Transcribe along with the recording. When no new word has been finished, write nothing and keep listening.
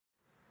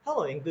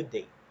Hello and good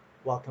day.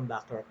 Welcome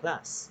back to our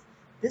class.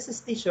 This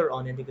is teacher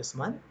Onendy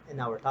Guzman,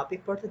 and our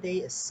topic for today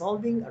is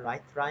solving a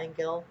right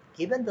triangle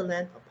given the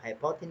length of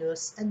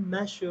hypotenuse and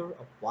measure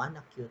of one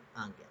acute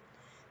angle.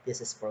 This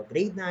is for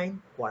grade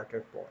 9,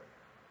 quarter 4.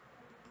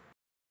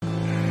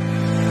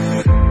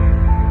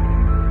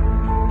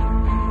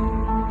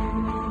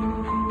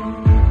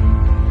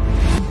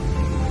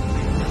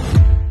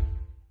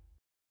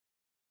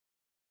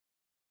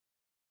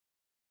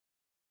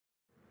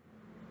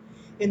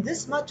 In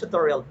this math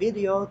tutorial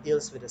video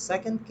deals with the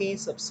second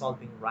case of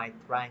solving right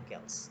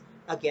triangles.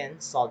 Again,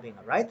 solving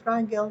a right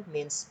triangle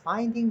means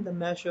finding the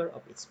measure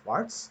of its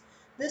parts.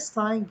 This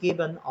time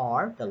given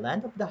are the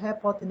length of the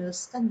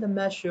hypotenuse and the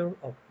measure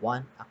of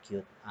one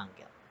acute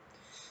angle.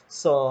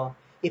 So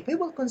if we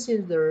will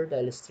consider the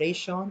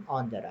illustration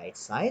on the right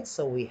side,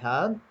 so we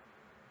have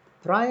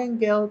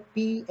triangle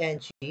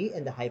PNG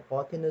and the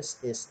hypotenuse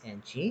is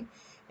NG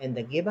and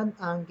the given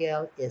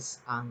angle is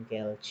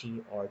angle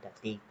G or the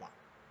theta.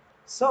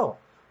 So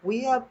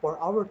we have for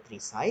our three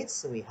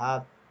sides, we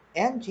have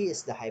NG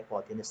is the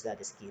hypotenuse that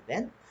is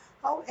given.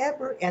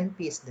 However,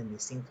 NP is the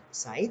missing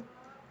side.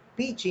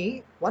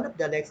 PG, one of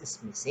the legs is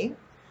missing.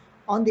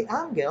 On the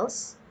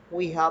angles,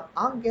 we have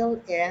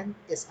angle N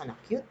is an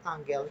acute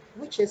angle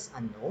which is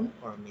unknown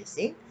or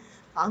missing.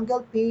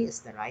 Angle P is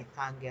the right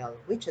angle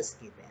which is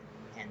given.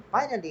 And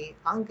finally,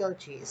 angle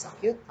G is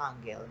acute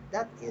angle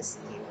that is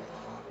given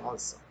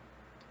also.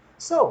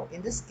 So,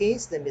 in this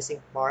case, the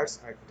missing parts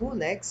are two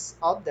legs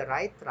of the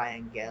right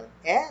triangle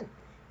and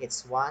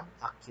it's one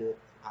acute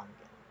angle.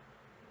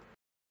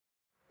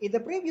 In the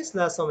previous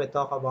lesson, we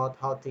talked about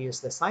how to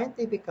use the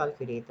scientific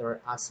calculator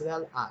as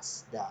well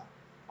as the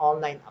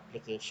online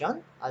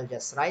application. I'll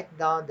just write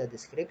down the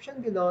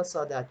description below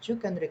so that you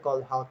can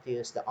recall how to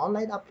use the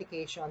online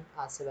application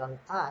as well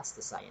as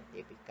the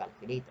scientific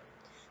calculator.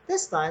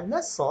 This time,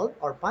 let's solve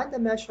or find the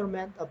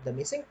measurement of the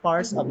missing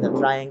parts of the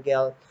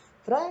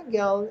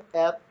triangle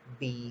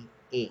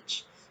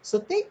FBH. So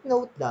take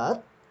note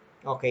that,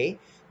 okay,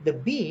 the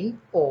B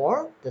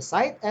or the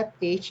side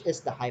FH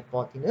is the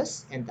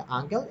hypotenuse and the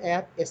angle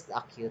F is the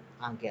acute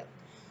angle.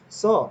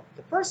 So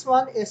the first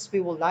one is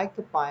we would like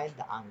to find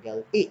the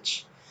angle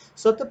H.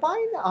 So to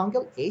find the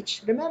angle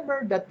H,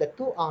 remember that the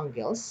two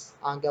angles,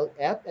 angle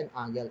F and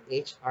angle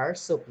H are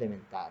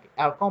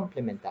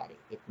complementary.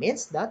 It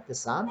means that the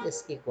sum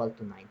is equal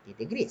to 90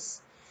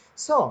 degrees.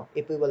 So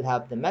if we will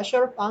have the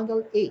measure of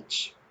angle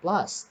H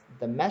plus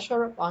the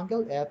measure of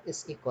angle F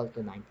is equal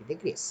to 90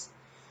 degrees.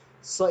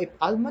 So if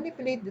I'll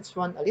manipulate this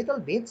one a little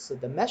bit, so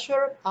the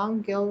measure of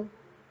angle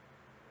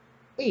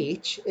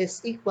H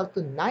is equal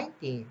to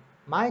 90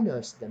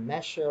 minus the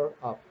measure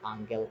of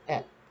angle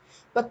F.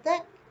 But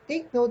then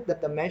take note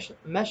that the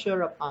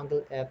measure of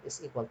angle F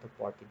is equal to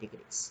 40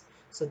 degrees.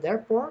 So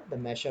therefore, the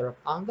measure of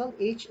angle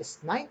H is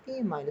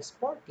 90 minus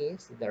 40.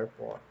 So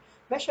therefore,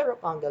 measure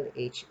of angle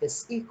H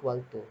is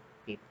equal to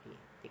 50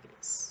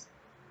 degrees.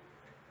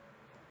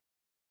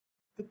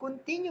 To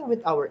continue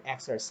with our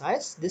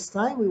exercise, this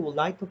time we would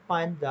like to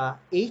find the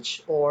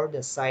H or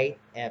the side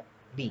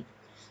FB.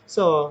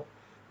 So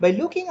by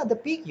looking at the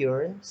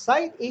figure,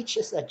 side H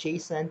is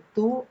adjacent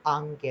to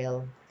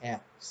angle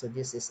F. So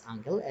this is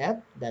angle F,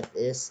 that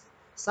is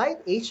side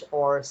H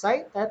or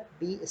side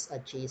FB is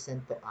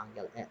adjacent to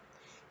angle F.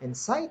 And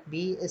side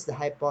B is the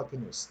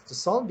hypotenuse. To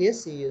solve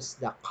this, you use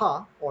the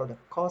CA or the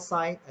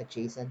cosine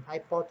adjacent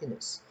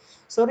hypotenuse.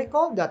 So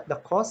recall that the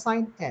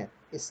cosine F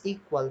is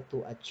equal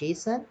to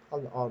adjacent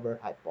all over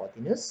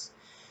hypotenuse.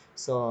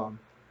 So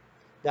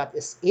that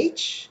is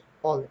H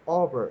all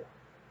over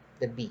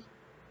the B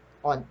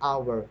on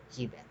our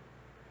given.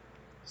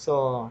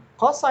 So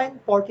cosine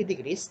 40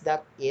 degrees,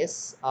 that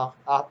is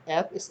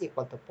F is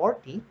equal to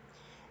 40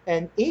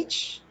 and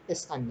H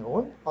is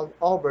unknown all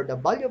over the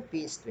value of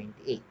P is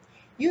 28.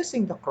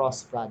 Using the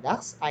cross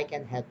products, I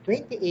can have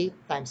 28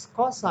 times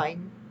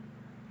cosine,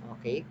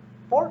 okay,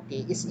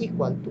 40 is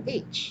equal to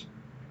H.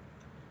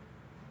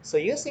 So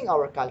using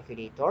our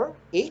calculator,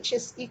 H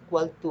is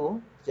equal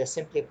to, just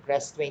simply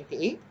press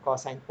 28,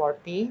 cosine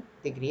 40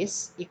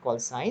 degrees equal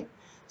sign.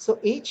 So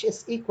H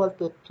is equal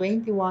to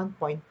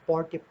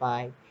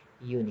 21.45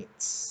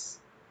 units.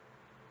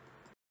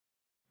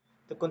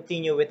 To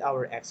continue with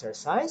our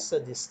exercise, so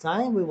this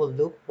time we will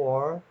look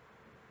for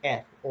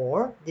F,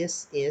 or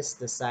this is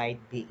the side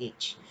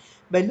BH.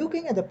 By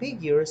looking at the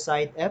figure,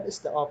 side F is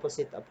the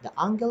opposite of the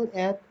angle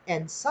F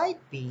and side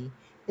B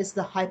is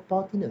the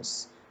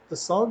hypotenuse. To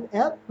solve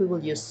F, we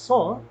will use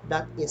SO,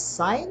 that is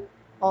sine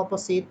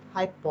opposite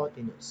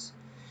hypotenuse.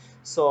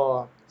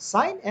 So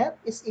sine F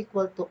is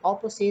equal to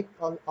opposite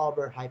all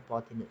over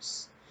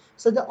hypotenuse.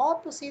 So the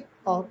opposite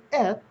of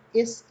F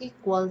is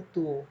equal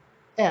to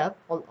F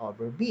all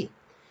over B.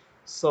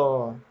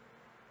 So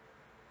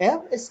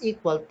F is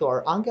equal to,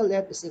 or angle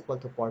F is equal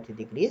to 40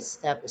 degrees.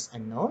 F is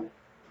unknown,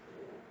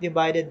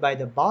 divided by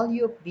the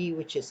value of B,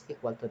 which is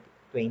equal to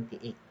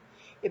 28.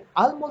 If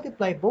I'll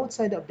multiply both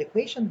sides of the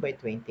equation by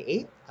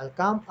 28, I'll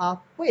come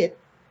up with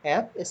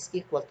F is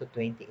equal to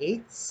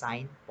 28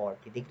 sine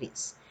 40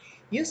 degrees.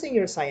 Using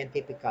your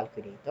scientific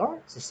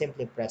calculator, so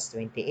simply press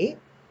 28.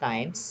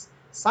 times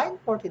sine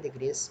 40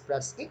 degrees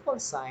plus equal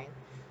sign.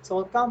 So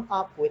we'll come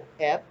up with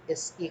F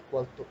is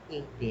equal to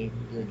 18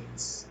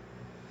 units.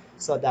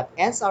 So that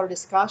ends our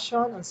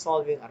discussion on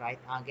solving a right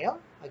angle.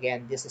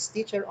 Again, this is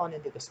Teacher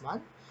Onin de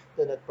Guzman.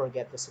 Do not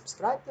forget to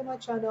subscribe to my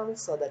channel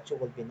so that you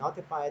will be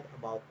notified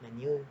about my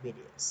new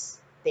videos.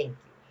 Thank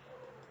you.